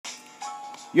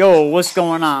Yo, what's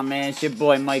going on, man? It's your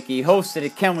boy Mikey, host of the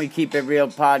Can We Keep It Real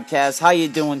podcast. How you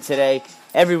doing today?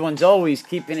 Everyone's always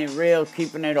keeping it real,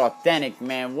 keeping it authentic,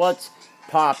 man. What's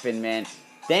poppin', man?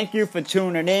 Thank you for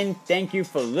tuning in. Thank you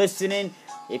for listening.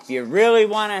 If you really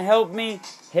want to help me,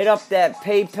 hit up that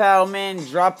PayPal, man.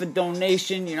 Drop a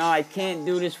donation. You know, I can't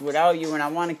do this without you, and I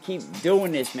want to keep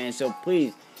doing this, man. So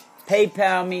please,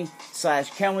 PayPal me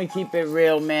 / Can We Keep It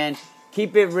Real, man.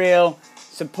 Keep it real.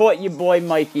 Support your boy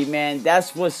Mikey, man.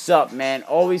 That's what's up, man.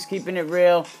 Always keeping it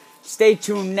real. Stay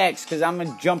tuned next, because I'm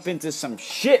going to jump into some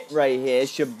shit right here.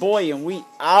 It's your boy, and we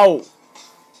out.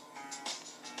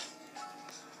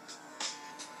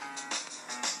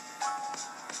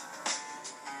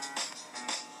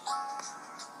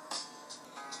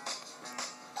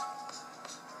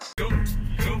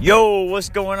 Yo, what's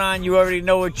going on? You already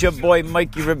know it's your boy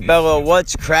Mikey Rebello.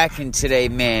 What's cracking today,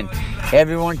 man?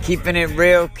 Everyone keeping it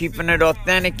real, keeping it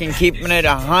authentic, and keeping it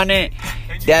 100.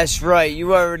 That's right,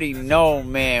 you already know,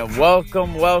 man.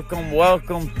 Welcome, welcome,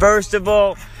 welcome. First of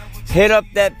all, hit up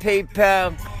that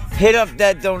PayPal, hit up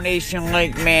that donation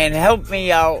link, man. Help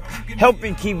me out. Help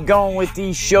me keep going with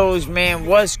these shows, man.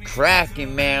 What's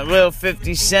cracking, man? Little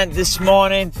 50 Cent this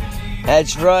morning.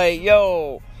 That's right,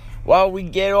 yo. While we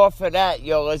get off of that,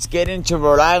 let's get into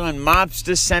Rhode Island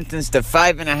mobster sentenced to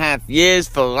 5.5 years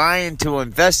for lying to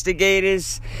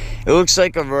investigators. It looks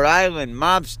like a Rhode Island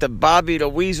mobster, Bobby the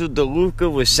Weasel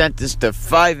DeLuca, was sentenced to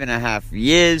 5.5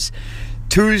 years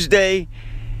Tuesday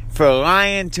for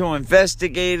lying to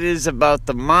investigators about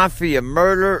the mafia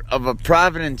murder of a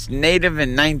Providence native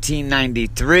in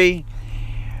 1993.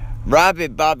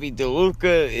 Robert Bobby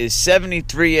DeLuca is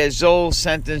 73 years old,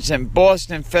 sentenced in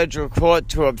Boston federal court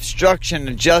to obstruction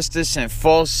of justice and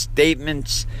false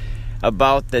statements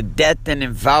about the death and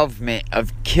involvement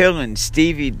of killing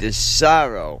Stevie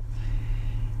DeSaro.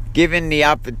 Given the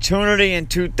opportunity in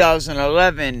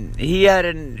 2011, he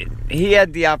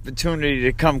had the opportunity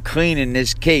to come clean in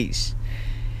this case.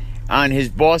 On his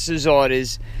boss's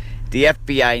orders, the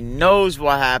FBI knows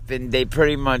what happened. They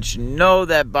pretty much know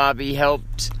that Bobby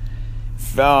helped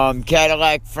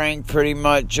Cadillac Frank pretty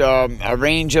much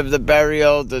arrange of the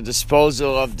burial, the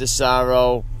disposal of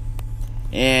DeSaro,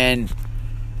 and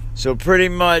so pretty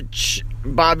much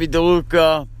Bobby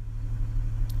DeLuca,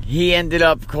 he ended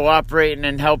up cooperating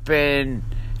and helping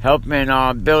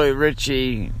Billy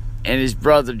Ritchie and his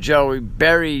brother Joey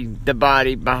bury the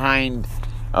body behind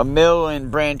a mill in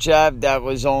Branch Ave that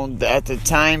was owned at the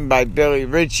time by Billy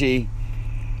Ritchie.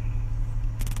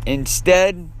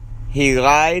 Instead, he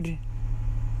lied,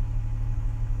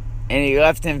 and he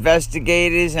left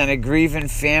investigators and a grieving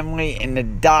family in the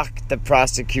dock, the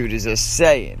prosecutors are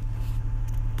saying.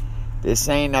 They're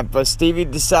saying that Stevie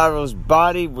DeSaro's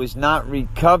body was not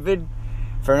recovered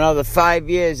for another 5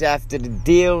 years after the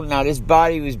deal. Now, this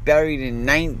body was buried in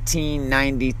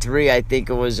 1993. I think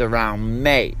it was around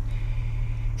May.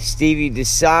 Stevie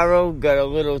DeSaro got a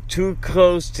little too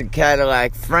close to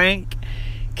Cadillac Frank.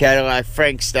 Cadillac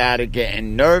Frank started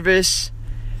getting nervous.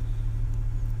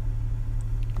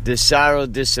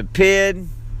 DeSaro disappeared.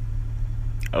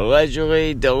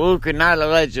 Allegedly, DeLuca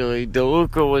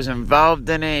was involved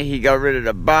in it. He got rid of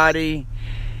the body.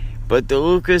 But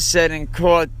DeLuca said in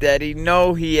court that he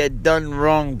had done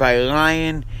wrong by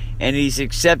lying, and he's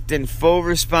accepting full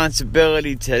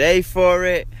responsibility today for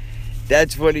it.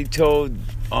 That's what he told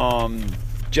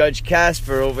Judge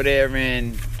Casper over there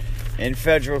in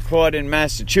federal court in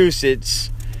Massachusetts.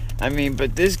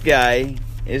 But this guy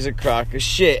is a crock of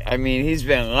shit. He's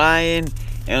been lying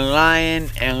and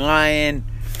lying and lying.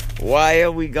 Why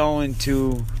are we going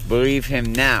to believe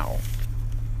him now?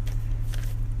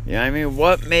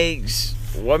 What makes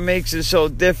it so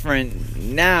different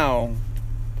now?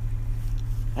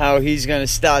 How he's gonna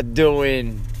start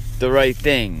doing the right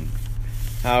thing?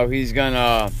 How he's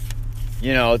gonna,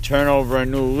 turn over a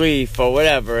new leaf or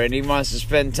whatever, and he wants to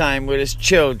spend time with his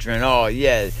children. Oh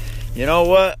yeah. You know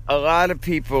what? A lot of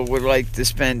people would like to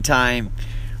spend time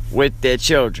with their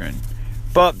children.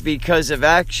 But because of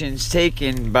actions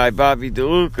taken by Bobby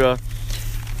DeLuca,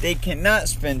 they cannot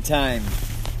spend time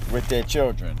with their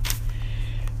children.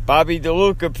 Bobby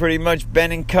DeLuca pretty much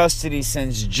been in custody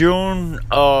since June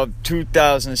of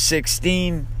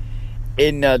 2016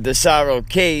 in the DeSaro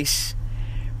case.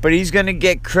 But he's going to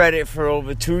get credit for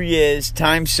over 2 years,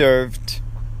 time served,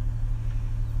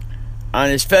 on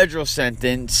his federal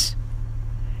sentence.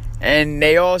 And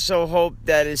they also hope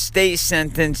that his state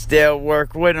sentence, they'll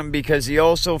work with him, because he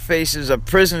also faces a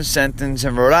prison sentence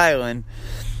in Rhode Island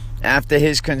after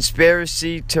his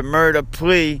conspiracy to murder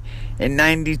plea in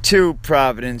 92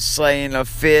 Providence, slaying a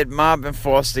feared mob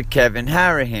enforcer Kevin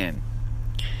Harahan.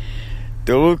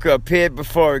 DeLuca appeared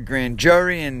before a grand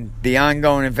jury in the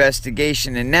ongoing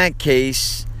investigation in that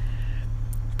case,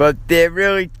 but they're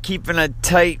really keeping a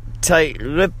tight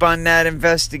lip on that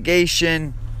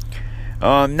investigation.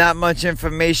 Not much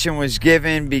information was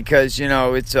given because,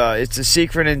 it's a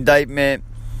secret indictment.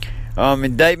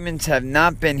 Indictments have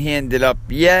not been handed up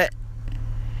yet.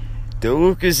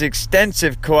 DeLuca's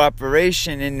extensive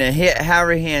cooperation in the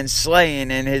Harahan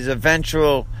slaying and his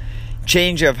eventual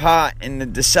change of heart in the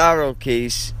DeSaro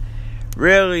case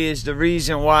really is the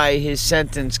reason why his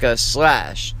sentence got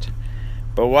slashed.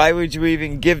 But why would you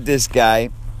even give this guy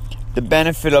the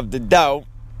benefit of the doubt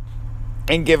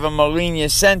and give him a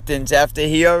lenient sentence after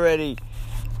he already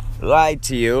lied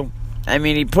to you? I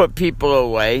mean, he put people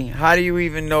away. How do you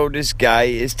even know this guy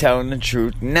is telling the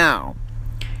truth now?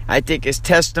 I think his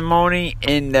testimony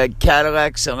in the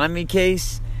Cadillac Salemi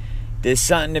case, there's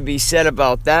something to be said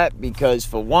about that because,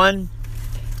 for one,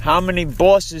 how many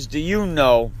bosses do you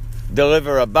know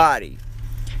deliver a body?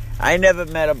 I never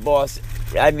met a boss.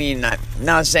 I mean, I'm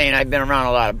not saying I've been around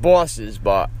a lot of bosses,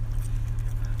 but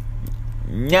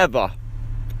never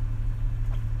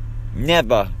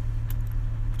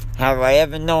have I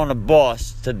ever known a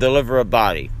boss to deliver a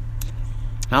body.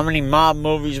 How many mob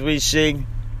movies we see,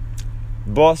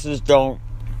 bosses don't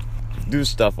do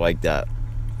stuff like that.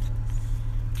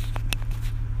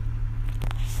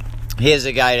 Here's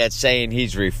a guy that's saying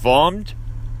he's reformed.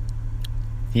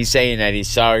 He's saying that he's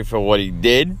sorry for what he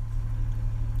did.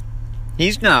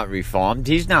 He's not reformed.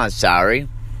 He's not sorry.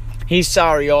 He's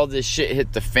sorry all this shit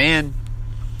hit the fan.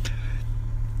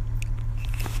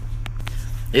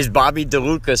 Is Bobby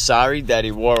DeLuca sorry that he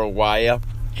wore a wire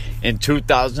in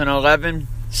 2011,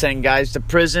 sent guys to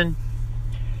prison?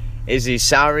 Is he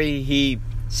sorry he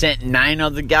sent 9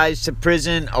 other guys to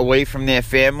prison away from their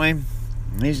family?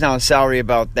 He's not sorry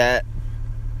about that.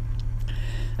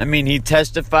 I mean, he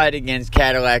testified against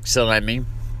Cadillac Salemi,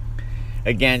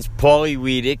 against Paulie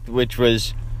Wiedeck, which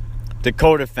was the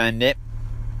co-defendant.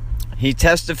 He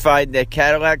testified that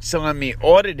Cadillac Salemi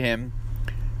ordered him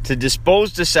to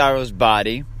dispose DeSaro's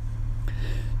body,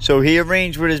 so he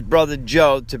arranged with his brother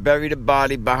Joe to bury the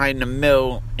body behind the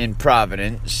mill in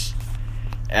Providence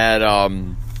at,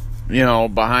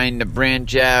 behind the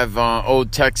Branch Ave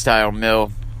old textile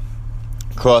mill,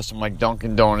 across from like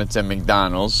Dunkin' Donuts and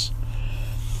McDonald's.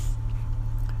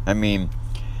 I mean,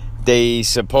 he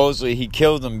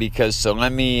killed him because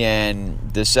Salemi and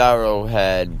DeSaro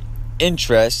had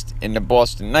interest in the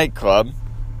Boston nightclub,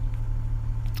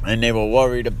 and they were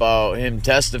worried about him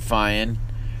testifying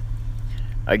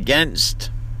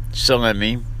against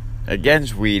Salemi,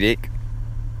 against Wiedeck.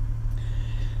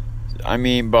 I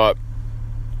mean, but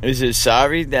is it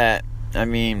sorry that,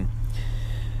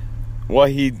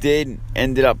 what he did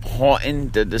ended up haunting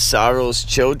the DeSaro's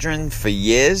children for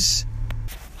years?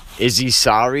 Is he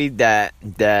sorry that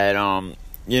Stevie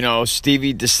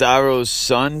DeSaro's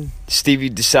son, Stevie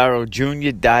DeSaro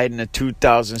Jr., died in a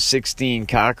 2016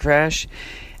 car crash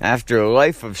after a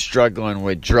life of struggling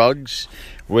with drugs,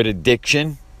 with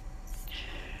addiction?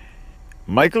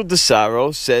 Michael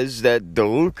DeSaro says that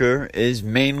DeLuca is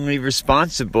mainly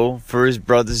responsible for his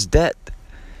brother's death,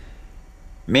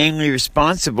 mainly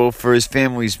responsible for his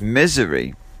family's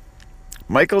misery.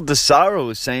 Michael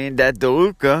DeSaro is saying that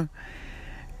DeLuca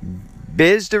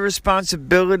bears the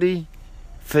responsibility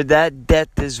for that death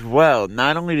as well.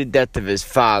 Not only the death of his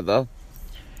father,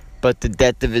 but the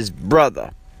death of his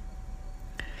brother.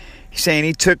 He's saying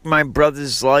he took my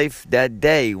brother's life that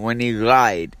day when he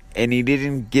lied, and he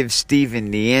didn't give Steven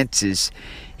the answers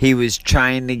he was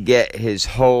trying to get his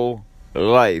whole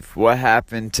life. What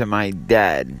happened to my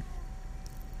dad?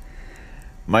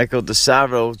 Michael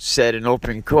DeSaro said in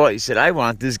open court, he said, I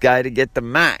want this guy to get the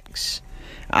max.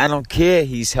 I don't care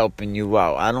he's helping you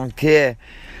out. I don't care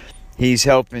he's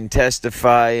helping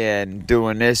testify and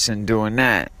doing this and doing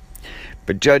that.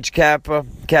 But Judge Casper,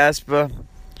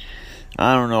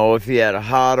 I don't know if he had a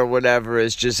heart or whatever.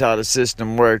 It's just how the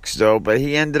system works, though. But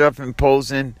he ended up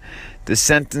imposing the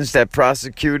sentence that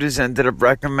prosecutors ended up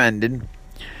recommending.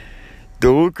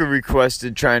 DeLuca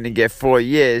requested trying to get 4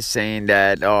 years, saying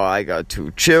that, I got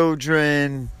 2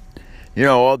 children.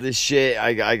 All this shit.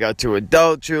 I got 2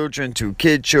 adult children, 2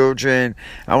 kid children.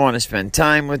 I want to spend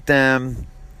time with them.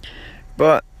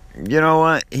 But, you know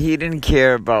what? He didn't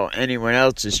care about anyone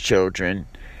else's children.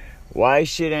 Why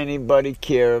should anybody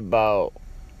care about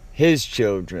his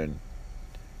children?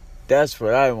 That's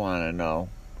what I want to know.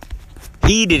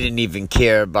 He didn't even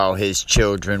care about his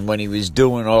children when he was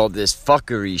doing all this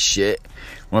fuckery shit,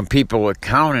 when people were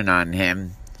counting on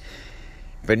him.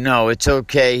 But no, it's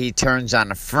okay. He turns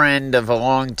on a friend of a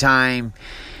long time.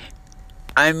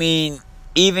 I mean,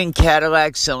 even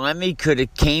Cadillac Salemi could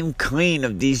have came clean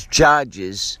of these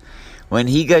charges when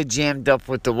he got jammed up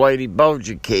with the Whitey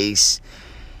Bulger case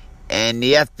and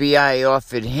the FBI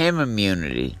offered him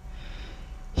immunity.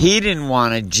 He didn't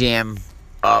want to jam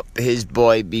up his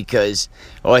boy because,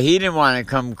 or he didn't want to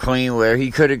come clean where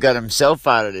he could have got himself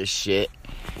out of this shit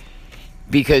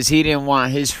because he didn't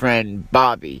want his friend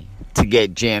Bobby to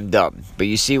get jammed up. But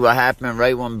you see what happened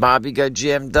right when Bobby got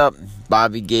jammed up?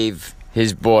 Bobby gave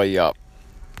his boy up.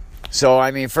 So,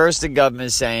 I mean, first the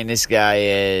government's saying this guy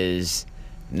is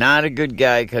not a good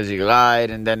guy because he lied,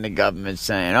 and then the government's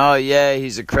saying, oh yeah,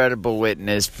 he's a credible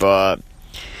witness, but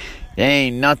there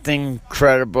ain't nothing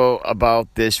credible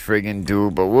about this friggin'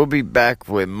 dude. But we'll be back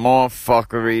with more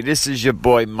fuckery. This is your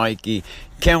boy Mikey.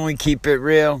 Can we keep it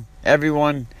real?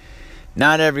 Everyone,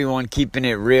 not everyone keeping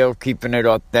it real, keeping it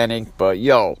authentic, but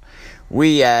yo,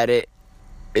 we at it.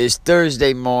 It's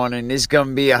Thursday morning. It's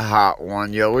gonna be a hot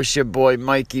one, yo. It's your boy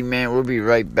Mikey, man. We'll be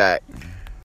right back.